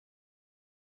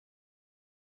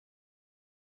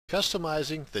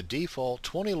Customizing the default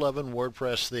 2011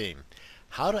 WordPress theme.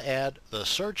 How to add the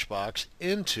search box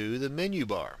into the menu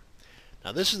bar.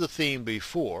 Now this is the theme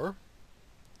before.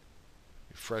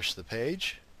 Refresh the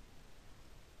page.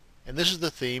 And this is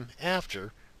the theme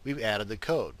after we've added the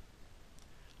code.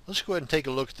 Let's go ahead and take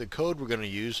a look at the code we're going to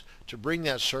use to bring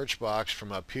that search box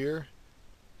from up here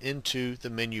into the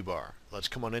menu bar. Let's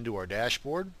come on into our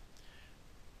dashboard,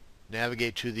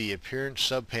 navigate to the Appearance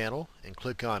subpanel and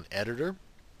click on Editor.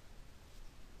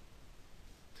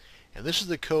 And this is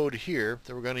the code here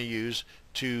that we're going to use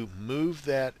to move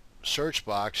that search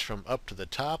box from up to the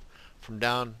top, from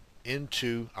down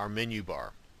into our menu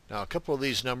bar. Now a couple of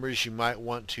these numbers you might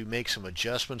want to make some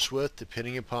adjustments with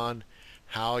depending upon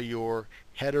how your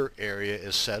header area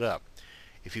is set up.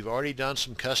 If you've already done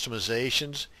some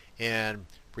customizations and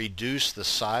reduced the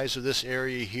size of this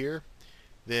area here,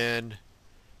 then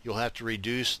you'll have to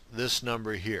reduce this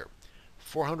number here.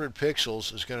 400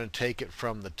 pixels is going to take it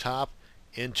from the top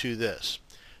into this.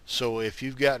 So if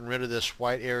you've gotten rid of this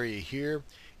white area here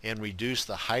and reduced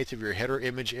the height of your header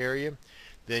image area,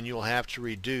 then you'll have to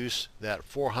reduce that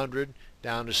 400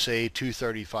 down to say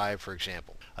 235, for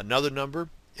example. Another number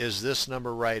is this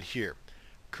number right here.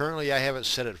 Currently I have it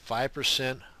set at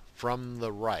 5% from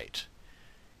the right.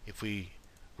 If we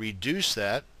reduce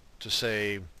that to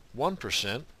say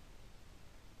 1%,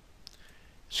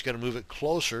 it's going to move it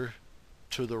closer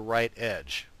to the right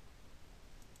edge.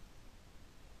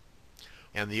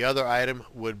 And the other item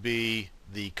would be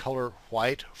the color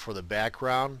white for the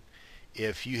background.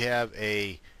 If you have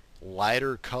a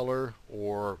lighter color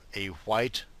or a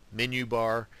white menu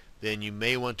bar, then you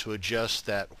may want to adjust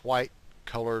that white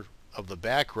color of the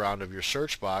background of your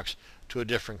search box to a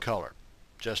different color.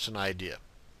 Just an idea.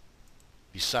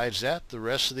 Besides that, the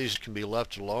rest of these can be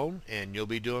left alone and you'll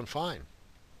be doing fine.